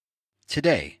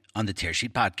Today on the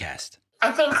Tearsheet Podcast.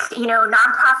 I think,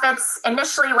 nonprofits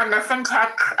initially when the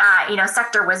fintech,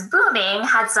 sector was booming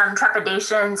had some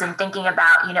trepidations and thinking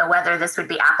about, whether this would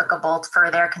be applicable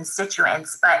for their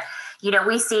constituents. But,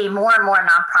 we see more and more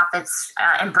nonprofits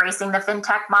embracing the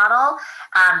fintech model,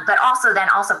 but also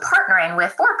partnering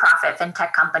with for-profit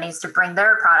fintech companies to bring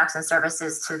their products and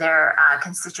services to their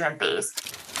constituent base.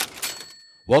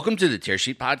 Welcome to the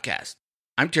Tearsheet Podcast.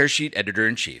 I'm Tearsheet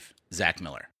Editor-in-Chief, Zach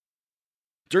Miller.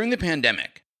 During the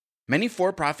pandemic, many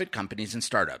for-profit companies and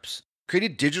startups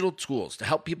created digital tools to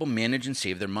help people manage and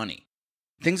save their money.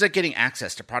 Things like getting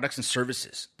access to products and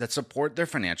services that support their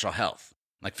financial health,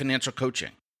 like financial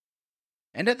coaching.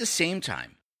 And at the same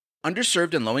time,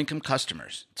 underserved and low-income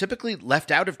customers, typically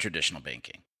left out of traditional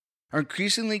banking, are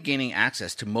increasingly gaining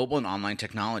access to mobile and online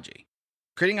technology,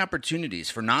 creating opportunities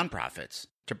for nonprofits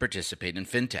to participate in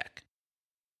fintech.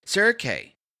 Sarah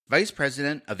Kay, Vice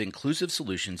President of Inclusive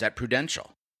Solutions at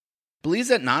Prudential, believes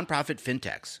that nonprofit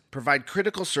fintechs provide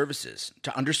critical services to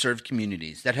underserved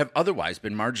communities that have otherwise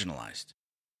been marginalized.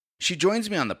 She joins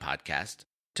me on the podcast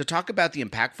to talk about the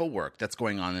impactful work that's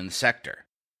going on in the sector.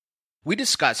 We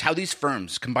discuss how these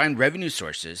firms combine revenue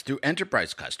sources through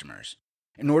enterprise customers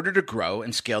in order to grow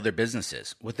and scale their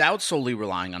businesses without solely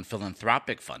relying on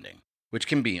philanthropic funding, which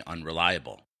can be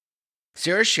unreliable.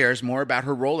 Sarah shares more about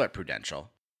her role at Prudential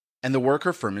and the work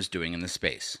her firm is doing in the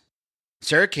space.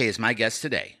 Sarah Kay is my guest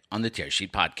today on the Tearsheet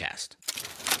Podcast.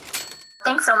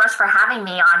 Thanks so much for having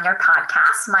me on your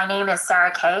podcast. My name is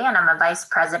Sarah Kay, and I'm a Vice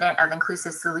President of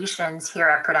Inclusive Solutions here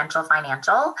at Prudential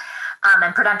Financial.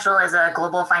 And Prudential is a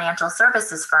global financial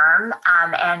services firm,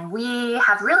 and we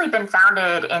have really been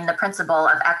founded in the principle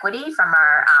of equity from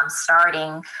our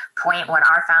starting point when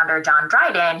our founder, John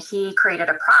Dryden, he created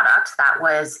a product that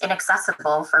was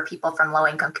inaccessible for people from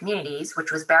low-income communities,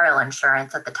 which was burial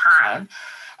insurance at the time.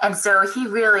 And so he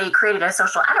really created a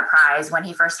social enterprise when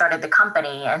he first started the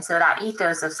company. And so that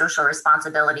ethos of social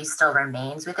responsibility still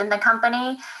remains within the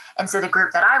company. And so the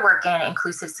group that I work in,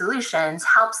 Inclusive Solutions,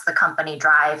 helps the company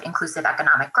drive inclusive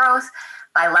economic growth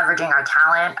by leveraging our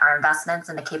talent, our investments,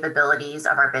 and the capabilities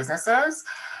of our businesses.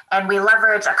 And we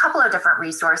leverage a couple of different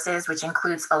resources, which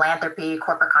includes philanthropy,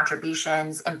 corporate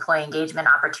contributions, employee engagement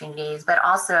opportunities, but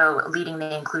also leading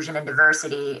the inclusion and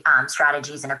diversity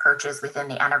strategies and approaches within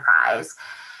the enterprise.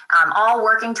 All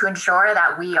working to ensure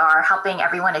that we are helping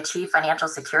everyone achieve financial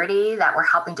security, that we're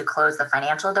helping to close the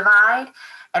financial divide,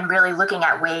 and really looking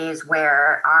at ways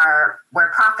where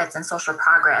profits and social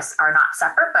progress are not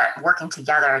separate, but working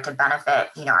together to benefit,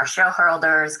 our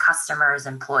shareholders, customers,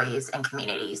 employees, and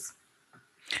communities.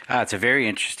 It's a very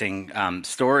interesting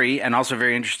story and also a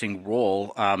very interesting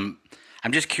role. I'm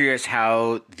just curious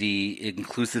how the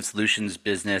Inclusive Solutions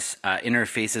business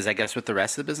interfaces, I guess, with the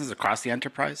rest of the business across the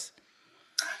enterprise.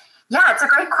 Yeah, it's a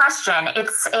great question.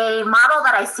 It's a model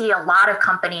that I see a lot of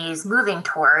companies moving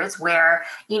towards where,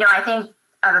 I think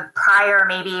prior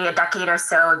maybe a decade or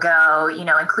so ago,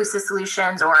 Inclusive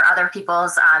Solutions or other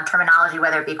people's terminology,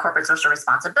 whether it be corporate social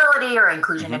responsibility or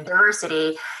inclusion and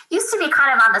diversity, used to be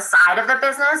kind of on the side of the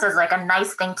business as like a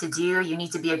nice thing to do. You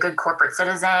need to be a good corporate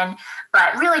citizen,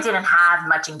 but really didn't have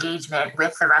much engagement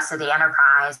with the rest of the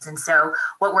enterprise. And so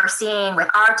what we're seeing with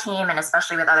our team, and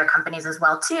especially with other companies as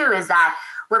well too, is that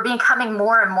we're becoming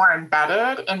more and more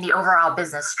embedded in the overall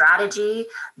business strategy,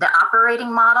 the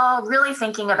operating model, really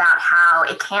thinking about how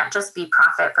it can't just be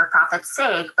profit for profit's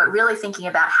sake, but really thinking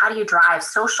about how do you drive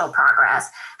social progress?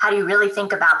 How do you really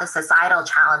think about the societal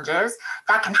challenges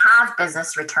that can have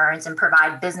business returns and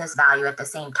provide business value at the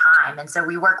same time? And so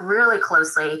we work really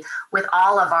closely with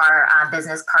all of our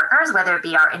business partners, whether it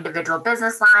be our individual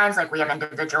business lines, like we have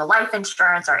individual life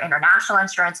insurance, our international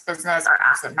insurance business, our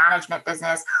asset management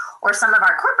business, or some of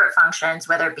our corporate functions,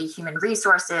 whether it be human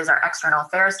resources or external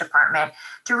affairs department,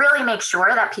 to really make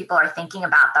sure that people are thinking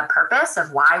about the purpose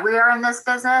of why we are in this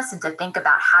business and to think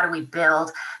about how do we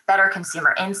build better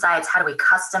consumer insights, how do we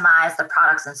customize the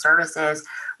products and services,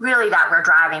 really that we're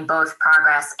driving both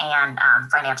progress and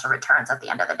financial returns at the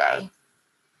end of the day.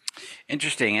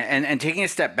 Interesting. And taking a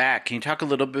step back, can you talk a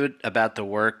little bit about the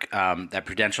work that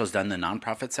Prudential has done in the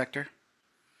nonprofit sector?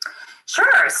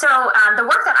 Sure. So the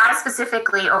work that I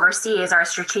specifically oversee is our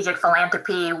strategic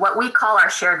philanthropy, what we call our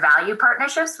shared value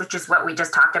partnerships, which is what we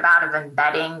just talked about of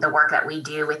embedding the work that we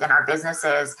do within our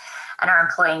businesses and our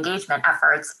employee engagement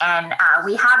efforts. And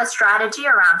we have a strategy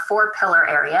around 4 pillar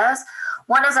areas.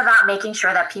 One is about making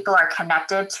sure that people are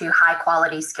connected to high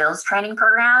quality skills training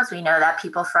programs. We know that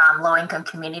people from low income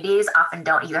communities often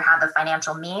don't either have the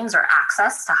financial means or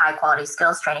access to high quality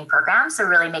skills training programs. So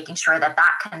really making sure that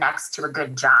that connects to a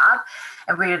good job.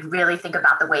 And we would really think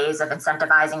about the ways of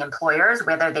incentivizing employers,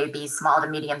 whether they be small to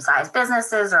medium sized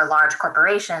businesses or large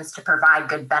corporations, to provide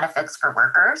good benefits for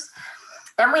workers.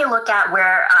 Then we look at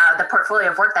where the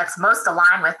portfolio of work that's most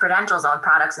aligned with Prudential's own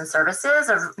products and services,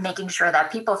 of making sure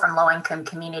that people from low-income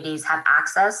communities have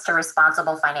access to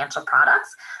responsible financial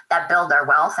products that build their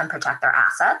wealth and protect their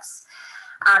assets.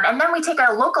 And then we take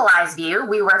a localized view.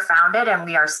 We were founded and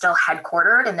we are still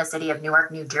headquartered in the city of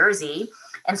Newark, New Jersey.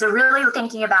 And so really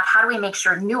thinking about how do we make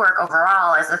sure Newark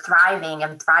overall is a thriving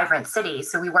and vibrant city.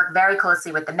 So we work very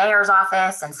closely with the mayor's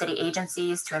office and city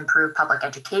agencies to improve public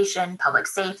education, public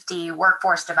safety,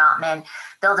 workforce development,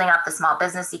 building up the small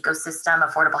business ecosystem,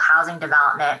 affordable housing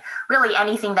development, really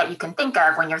anything that you can think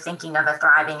of when you're thinking of a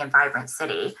thriving and vibrant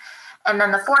city. And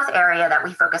then the fourth area that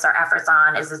we focus our efforts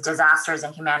on is disasters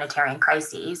and humanitarian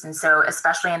crises. And so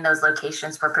especially in those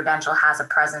locations where Prudential has a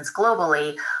presence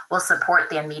globally, we'll support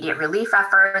the immediate relief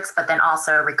efforts, but then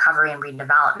also recovery and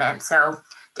redevelopment. So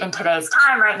in today's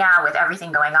time right now, with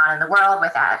everything going on in the world,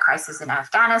 with that crisis in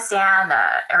Afghanistan,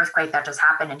 the earthquake that just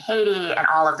happened in Haiti, and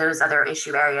all of those other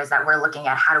issue areas that we're looking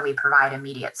at, how do we provide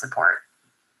immediate support?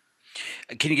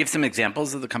 Can you give some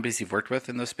examples of the companies you've worked with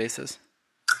in those spaces?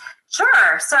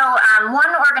 Sure. So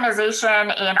one organization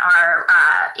in our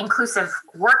inclusive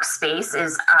workspace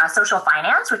is Social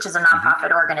Finance, which is a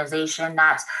nonprofit organization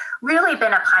that's really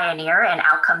been a pioneer in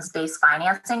outcomes-based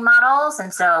financing models.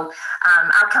 And so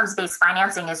outcomes-based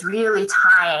financing is really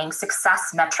tying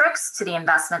success metrics to the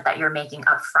investment that you're making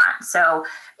upfront. So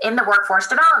in the workforce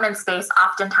development space,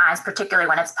 oftentimes, particularly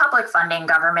when it's public funding,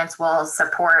 governments will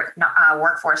support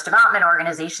workforce development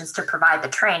organizations to provide the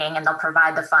training, and they'll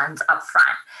provide the funds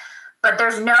upfront. But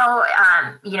there's no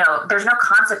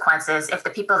consequences if the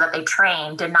people that they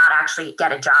train did not actually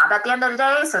get a job at the end of the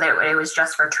day. So that it was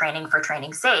just for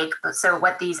training's sake. But so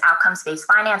what these outcomes-based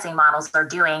financing models are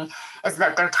doing is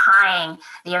that they're tying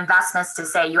the investments to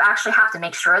say you actually have to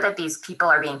make sure that these people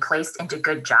are being placed into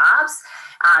good jobs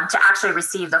to actually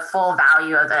receive the full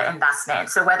value of the investment.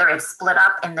 So whether it's split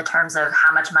up in the terms of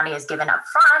how much money is given up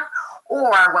front,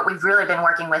 or what we've really been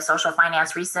working with Social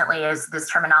Finance recently is this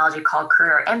terminology called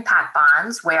career impact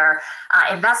bonds, where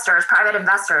private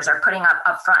investors are putting up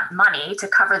upfront money to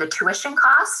cover the tuition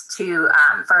costs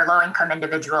for low-income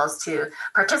individuals to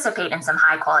participate in some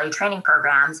high-quality training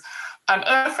programs. And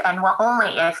if and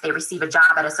only if they receive a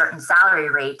job at a certain salary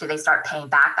rate do they start paying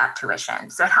back that tuition.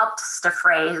 So it helps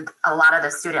defray a lot of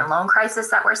the student loan crisis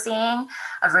that we're seeing,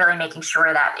 of really making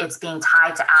sure that it's being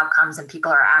tied to outcomes and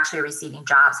people are actually receiving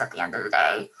jobs at the end of the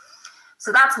day.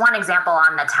 So that's one example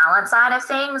on the talent side of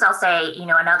things. I'll say,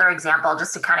 another example,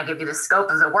 just to kind of give you the scope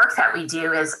of the work that we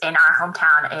do, is in our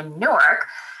hometown in Newark.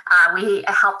 We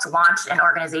helped launch an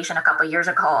organization a couple of years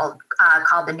ago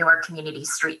called the Newark Community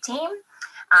Street Team.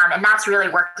 And that's really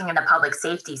working in the public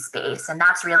safety space. And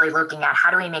that's really looking at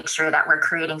how do we make sure that we're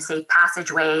creating safe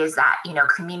passageways, that,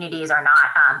 communities are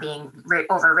not being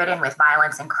overridden with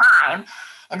violence and crime.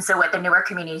 And so what the Newark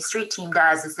Community Street Team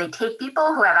does is they take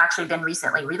people who have actually been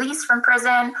recently released from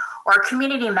prison or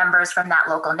community members from that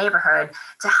local neighborhood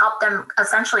to help them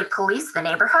essentially police the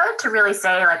neighborhood, to really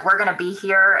say, like, we're going to be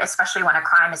here, especially when a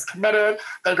crime is committed.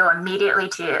 They go immediately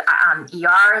to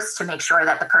ERs to make sure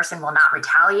that the person will not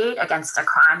retaliate against a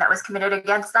crime that was committed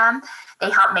against them. They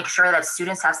help make sure that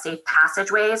students have safe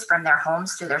passageways from their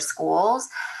homes to their schools.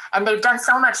 And they've done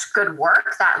so much good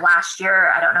work that last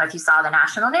year, I don't know if you saw the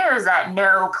national news, that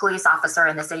no police officer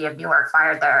in the city of Newark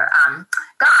fired their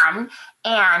gun.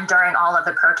 And during all of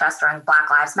the protests during Black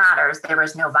Lives Matters, there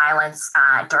was no violence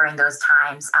during those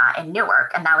times in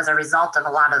Newark. And that was a result of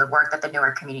a lot of the work that the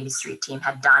Newark Community Street Team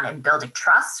had done in building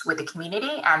trust with the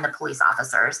community and the police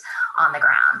officers on the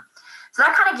ground. So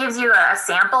that kind of gives you a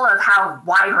sample of how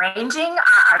wide-ranging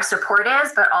our support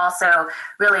is, but also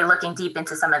really looking deep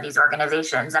into some of these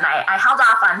organizations. And I held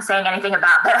off on saying anything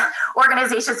about the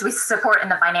organizations we support in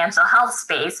the financial health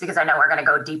space, because I know we're going to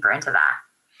go deeper into that.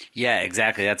 Yeah,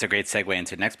 exactly. That's a great segue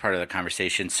into the next part of the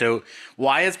conversation. So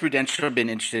why has Prudential been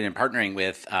interested in partnering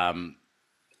with,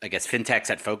 fintechs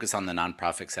that focus on the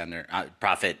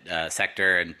nonprofit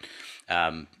sector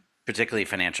and particularly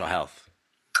financial health?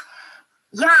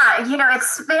 Yeah,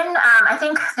 it's been, I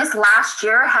think this last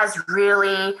year has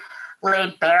really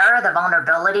laid bare the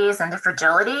vulnerabilities and the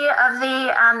fragility of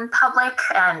the public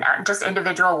and just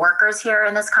individual workers here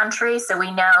in this country. So we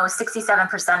know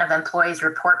 67% of employees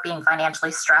report being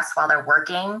financially stressed while they're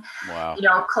working.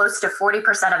 Wow. Close to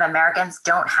 40% of Americans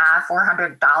don't have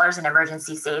 $400 in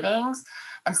emergency savings,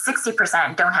 and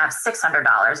 60% don't have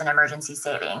 $600 in emergency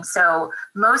savings. So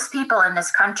most people in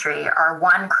this country are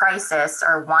one crisis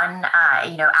or one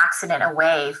accident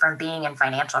away from being in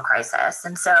financial crisis.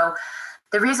 And so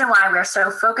the reason why we're so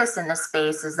focused in this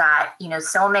space is that,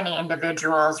 so many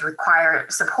individuals require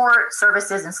support,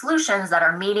 services, and solutions that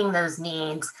are meeting those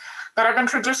needs that have been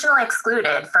traditionally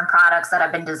excluded from products that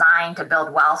have been designed to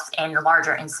build wealth in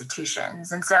larger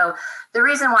institutions. And so the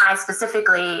reason why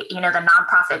specifically, the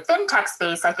nonprofit fintech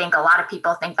space, I think a lot of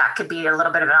people think that could be a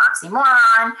little bit of an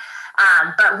oxymoron.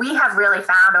 But we have really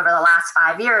found over the last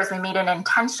 5 years, we made an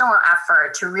intentional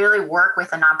effort to really work with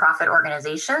the nonprofit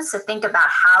organizations to think about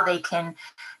how they can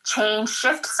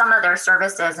shift some of their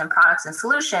services and products and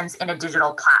solutions in a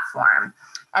digital platform.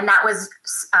 And that was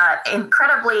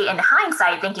incredibly, in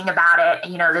hindsight, thinking about it,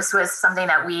 this was something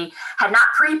that we had not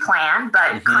pre-planned,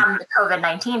 but come the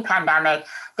COVID-19 pandemic,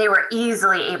 they were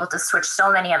easily able to switch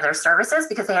so many of their services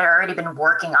because they had already been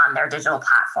working on their digital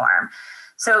platform.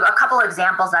 So a couple of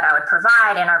examples that I would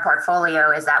provide in our portfolio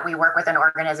is that we work with an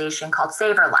organization called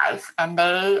SaverLife, and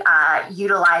they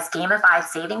utilize gamified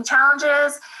saving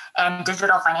challenges and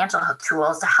digital financial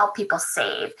tools to help people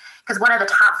save. Because one of the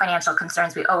top financial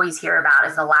concerns we always hear about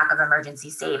is the lack of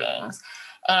emergency savings.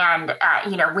 And,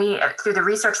 we, through the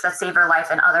research that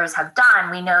SaverLife and others have done,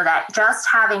 we know that just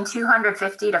having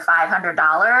 $250 to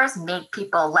 $500 make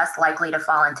people less likely to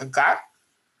fall into debt.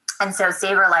 And so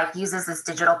SaverLife uses this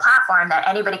digital platform that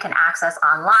anybody can access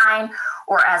online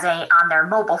or on their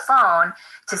mobile phone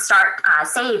to start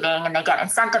saving, and they get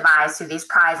incentivized through these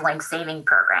prize-linked saving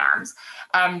programs.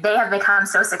 And they have become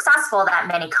so successful that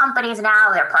many companies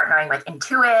now, they're partnering with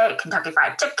Intuit, Kentucky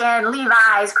Fried Chicken,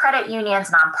 Levi's, credit unions,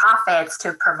 nonprofits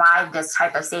to provide this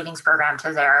type of savings program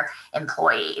to their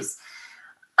employees.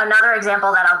 Another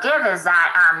example that I'll give is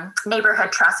that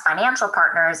Neighborhood Trust Financial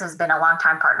Partners has been a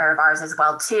longtime partner of ours as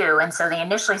well, too. And so they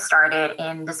initially started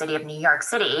in the city of New York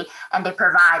City, and they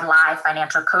provide live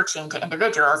financial coaching to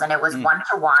individuals. And it was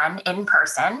one-to-one in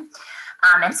person.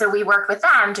 And so we worked with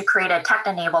them to create a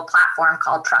tech-enabled platform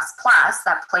called Trust Plus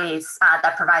that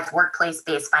provides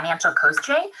workplace-based financial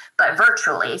coaching, but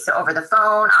virtually. So over the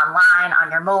phone, online, on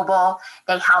your mobile,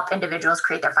 they help individuals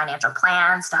create their financial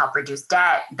plans to help reduce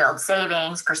debt, build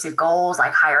savings, pursue goals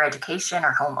like higher education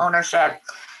or home ownership.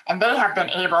 And they have been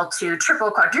able to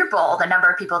quadruple the number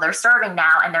of people they're serving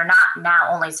now. And they're not now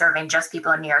only serving just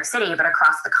people in New York City, but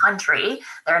across the country.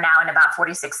 They're now in about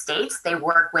 46 states. They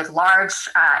work with large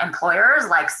employers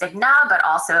like Cigna, but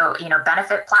also,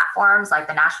 benefit platforms like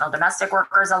the National Domestic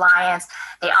Workers Alliance.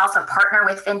 They also partner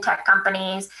with fintech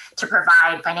companies to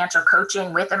provide financial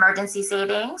coaching with emergency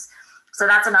savings. So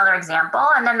that's another example.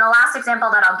 And then the last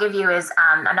example that I'll give you is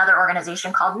another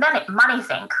organization called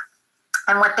MoneyThink.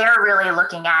 And what they're really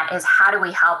looking at is how do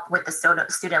we help with the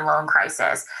student loan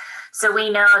crisis? So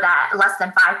we know that less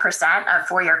than 5% of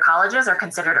four-year colleges are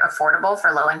considered affordable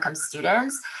for low-income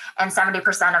students, and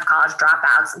 70% of college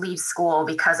dropouts leave school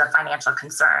because of financial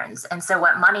concerns. And so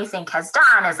what MoneyThink has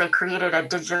done is they created a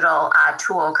digital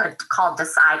tool called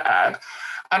DecideEd,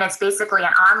 and it's basically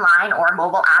an online or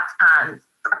mobile app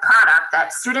product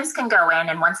that students can go in,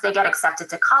 and once they get accepted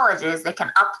to colleges, they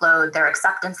can upload their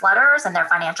acceptance letters and their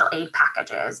financial aid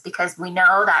packages, because we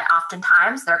know that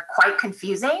oftentimes they're quite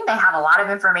confusing. They have a lot of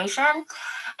information,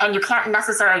 and you can't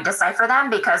necessarily decipher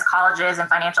them because colleges and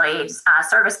financial aid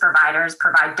service providers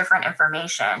provide different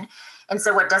information. And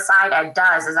so what DecideEd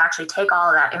does is actually take all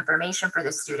of that information for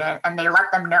the student, and they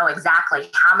let them know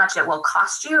exactly how much it will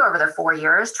cost you over the 4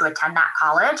 years to attend that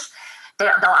college.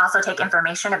 They'll also take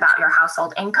information about your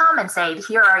household income and say,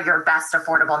 here are your best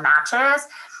affordable matches,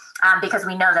 because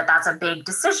we know that that's a big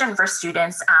decision for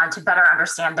students to better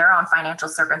understand their own financial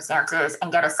circumstances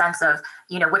and get a sense of,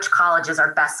 which colleges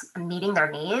are best meeting their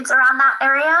needs around that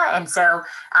area. And so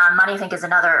MoneyThink is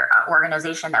another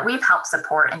organization that we've helped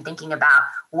support in thinking about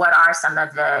what are some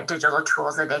of the digital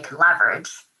tools that they can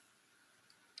leverage.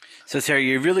 So Sarah,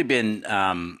 you've really been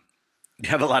you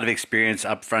have a lot of experience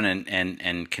upfront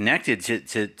and connected to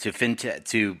fintech,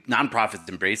 to nonprofits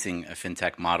embracing a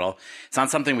fintech model. It's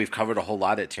not something we've covered a whole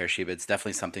lot at Tearsheet, but it's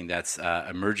definitely something that's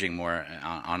emerging more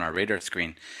on our radar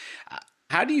screen.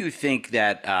 How do you think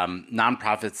that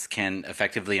nonprofits can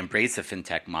effectively embrace a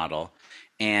fintech model?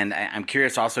 And I'm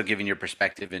curious, also given your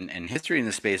perspective and history in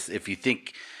the space, if you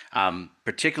think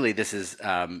particularly this is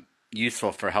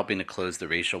useful for helping to close the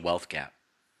racial wealth gap.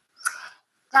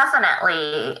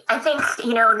 Definitely. I think,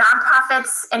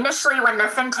 nonprofits initially when the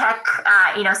fintech,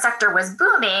 sector was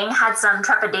booming had some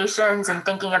trepidations and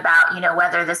thinking about,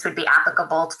 whether this would be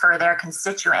applicable for their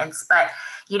constituents. But,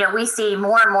 we see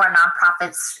more and more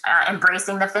nonprofits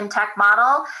embracing the fintech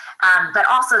model, but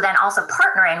also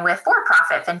partnering with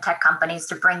for-profit fintech companies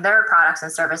to bring their products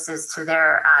and services to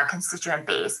their constituent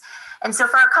base. And so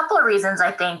for a couple of reasons,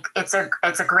 I think it's a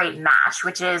great match,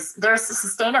 which is there's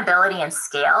sustainability and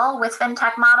scale with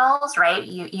fintech models, right?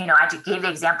 I gave the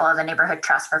example of the Neighborhood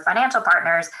Trust for Financial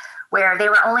Partners, where they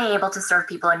were only able to serve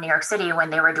people in New York City when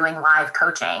they were doing live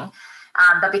coaching.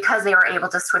 But because they were able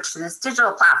to switch to this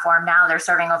digital platform, now they're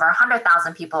serving over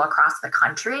 100,000 people across the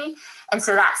country. And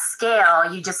so that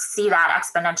scale, you just see that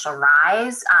exponential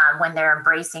rise when they're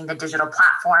embracing the digital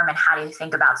platform and how do you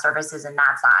think about services in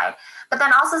that side. But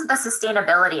then also the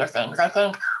sustainability of things. I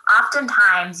think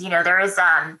oftentimes, there is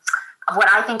what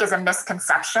I think is a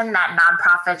misconception that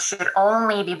nonprofits should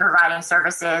only be providing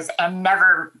services and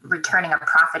never returning a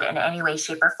profit in any way,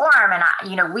 shape, or form.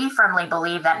 And we firmly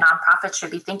believe that nonprofits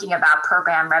should be thinking about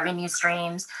program revenue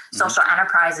streams, social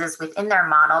enterprises within their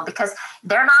model, because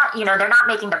they're not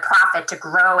making the profit to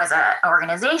grow as an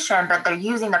organization, but they're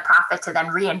using the profit to then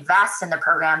reinvest in the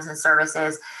programs and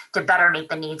services to better meet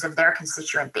the needs of their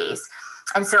constituent base.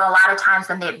 And so a lot of times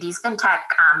when these fintech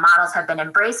models have been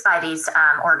embraced by these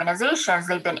organizations,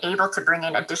 they've been able to bring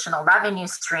in additional revenue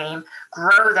stream,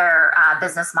 grow their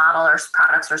business model or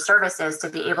products or services to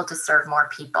be able to serve more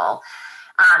people.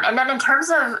 And then in terms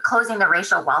of closing the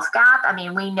racial wealth gap,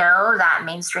 we know that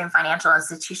mainstream financial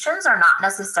institutions are not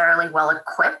necessarily well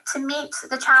equipped to meet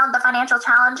the financial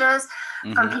challenges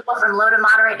from people from low to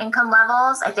moderate income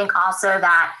levels. I think also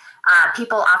that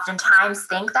people oftentimes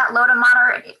think that low to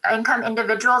moderate income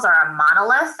individuals are a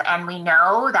monolith, and we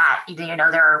know that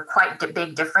there are quite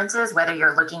big differences whether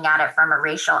you're looking at it from a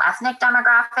racial, ethnic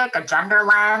demographic, a gender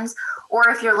lens, or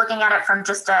if you're looking at it from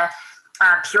just a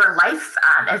pure life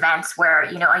events where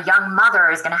a young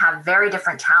mother is going to have very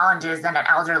different challenges than an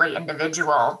elderly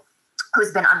individual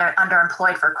who's been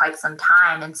underemployed for quite some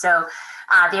time. And so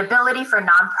the ability for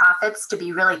nonprofits to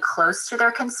be really close to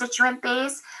their constituent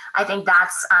base, I think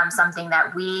that's something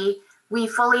that we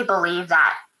fully believe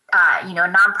that a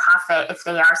nonprofit, if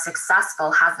they are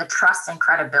successful, has the trust and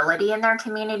credibility in their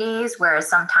communities, whereas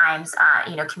sometimes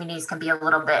communities can be a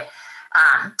little bit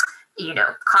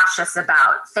cautious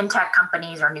about fintech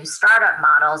companies or new startup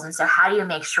models. And so how do you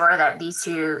make sure that these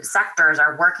two sectors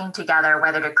are working together,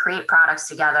 whether to create products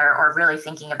together or really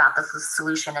thinking about the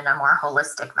solution in a more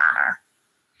holistic manner?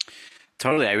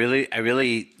 Totally. I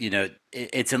really,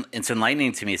 it's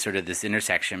enlightening to me, sort of this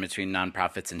intersection between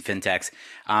nonprofits and fintechs.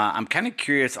 I'm kind of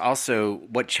curious also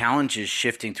what challenges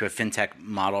shifting to a fintech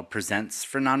model presents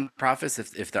for nonprofits,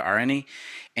 if there are any.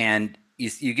 And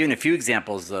you've given a few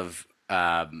examples of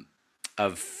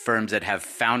firms that have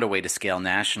found a way to scale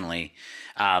nationally.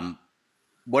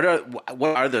 What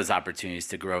are those opportunities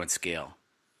to grow and scale?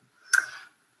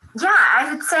 Yeah, I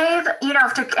would say that,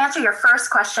 to answer your first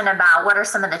question about what are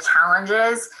some of the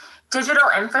challenges, digital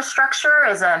infrastructure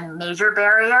is a major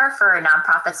barrier for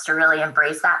nonprofits to really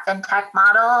embrace that fintech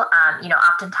model.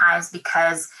 Oftentimes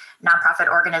because nonprofit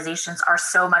organizations are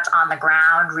so much on the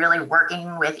ground, really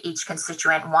working with each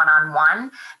constituent one-on-one,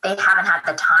 they haven't had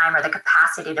the time or the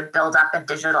capacity to build up a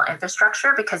digital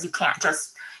infrastructure, because you can't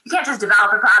just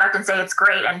develop a product and say it's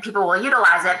great and people will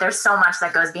utilize it. There's so much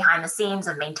that goes behind the scenes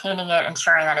of maintaining it,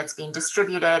 ensuring that it's being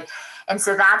distributed. And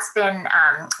so that's been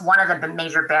one of the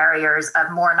major barriers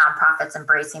of more nonprofits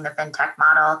embracing the fintech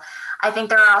model. I think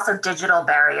there are also digital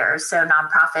barriers. So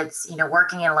nonprofits,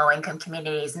 working in low-income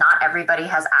communities, not everybody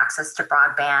has access to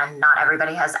broadband, not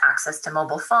everybody has access to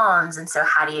mobile phones. And so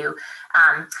how do you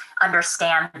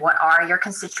understand what are your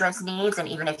constituents' needs? And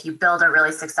even if you build a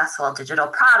really successful digital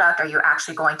product, are you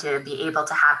actually going to be able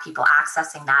to have people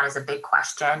accessing that is a big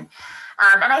question.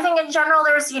 And I think in general,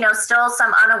 there's, still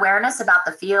some unawareness about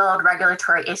the field,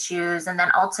 regulatory issues, and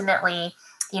then ultimately,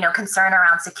 concern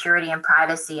around security and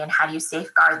privacy, and how do you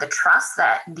safeguard the trust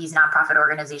that these nonprofit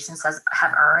organizations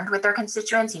have earned with their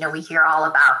constituents. We hear all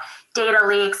about data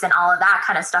leaks and all of that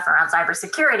kind of stuff around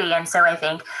cybersecurity. And so I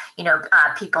think,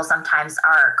 people sometimes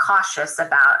are cautious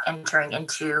about entering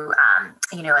into,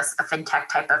 a fintech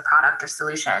type of product or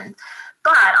solution.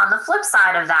 But on the flip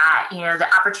side of that, the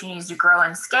opportunities to grow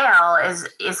and scale is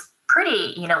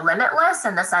pretty, limitless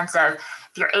in the sense of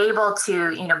if you're able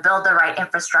to, build the right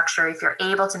infrastructure, if you're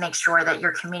able to make sure that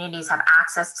your communities have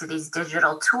access to these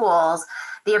digital tools,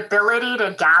 the ability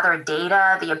to gather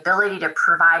data, the ability to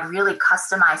provide really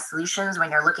customized solutions when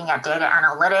you're looking at data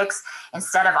analytics,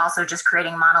 instead of also just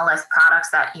creating monolith products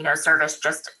that, service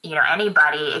just,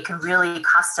 anybody, it can really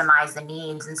customize the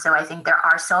needs. And so I think there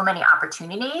are so many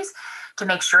opportunities to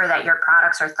make sure that your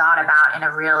products are thought about in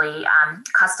a really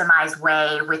customized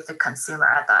way with the consumer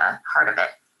at the heart of it.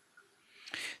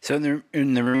 So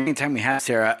in the remaining time we have,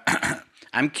 Sarah,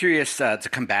 I'm curious to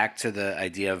come back to the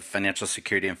idea of financial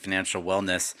security and financial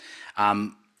wellness.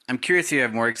 I'm curious if you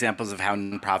have more examples of how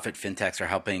nonprofit fintechs are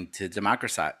helping to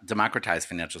democratize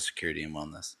financial security and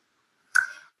wellness.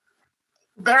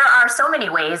 There are so many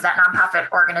ways that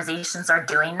nonprofit organizations are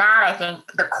doing that. I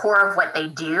think the core of what they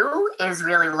do is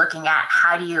really looking at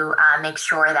how do you make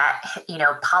sure that,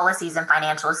 policies and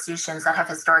financial institutions that have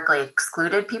historically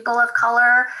excluded people of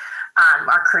color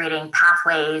are creating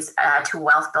pathways to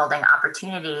wealth building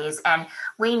opportunities. And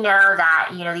we know that,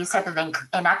 these type of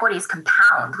inequities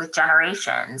compound with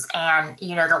generations and,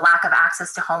 the lack of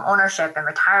access to home ownership and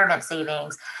retirement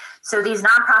savings. So these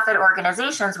nonprofit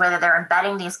organizations, whether they're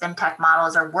embedding these fintech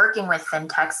models or working with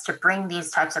fintechs to bring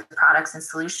these types of products and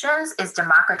solutions, is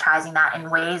democratizing that in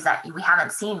ways that we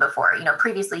haven't seen before.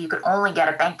 Previously you could only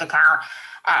get a bank account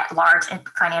at large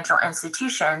financial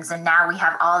institutions. And now we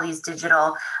have all these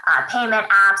digital payment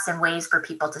apps and ways for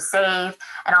people to save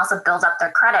and also build up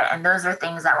their credit. And those are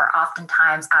things that were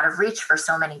oftentimes out of reach for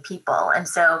so many people. And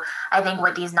so I think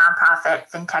what these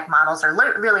nonprofit fintech models are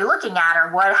really looking at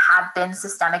are what have been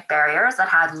systemic barriers that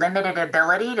had limited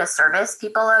ability to service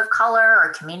people of color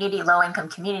or low-income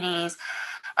communities.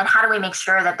 And how do we make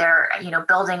sure that they're,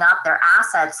 building up their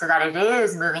assets so that it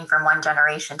is moving from one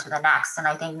generation to the next? And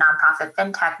I think nonprofit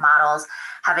fintech models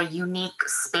have a unique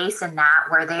space in that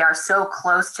where they are so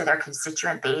close to their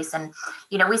constituent base. And,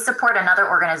 we support another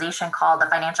organization called the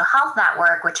Financial Health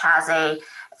Network, which has a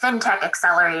fintech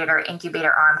accelerator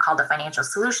incubator arm called the Financial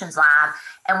Solutions Lab.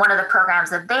 And one of the programs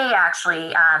that they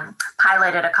actually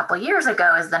piloted a couple years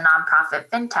ago is the Nonprofit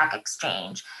Fintech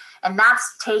Exchange. And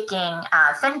that's taking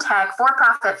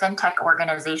for-profit fintech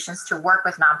organizations to work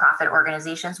with nonprofit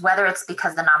organizations, whether it's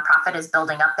because the nonprofit is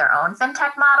building up their own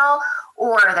fintech model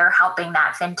or they're helping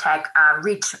that fintech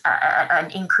reach an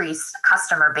increased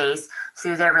customer base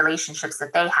through their relationships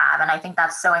that they have. And I think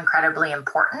that's so incredibly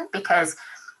important because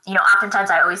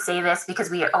oftentimes I always say this because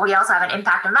we also have an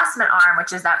impact investment arm,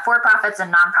 which is that for-profits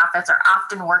and nonprofits are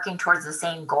often working towards the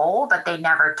same goal, but they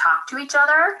never talk to each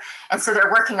other. And so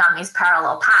they're working on these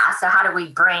parallel paths. So how do we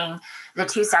bring the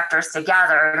two sectors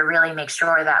together to really make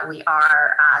sure that we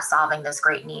are solving this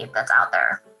great need that's out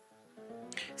there?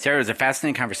 Sarah, it was a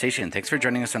fascinating conversation. Thanks for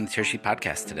joining us on the Tearsheet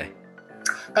podcast today.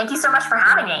 Thank you so much for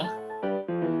having me.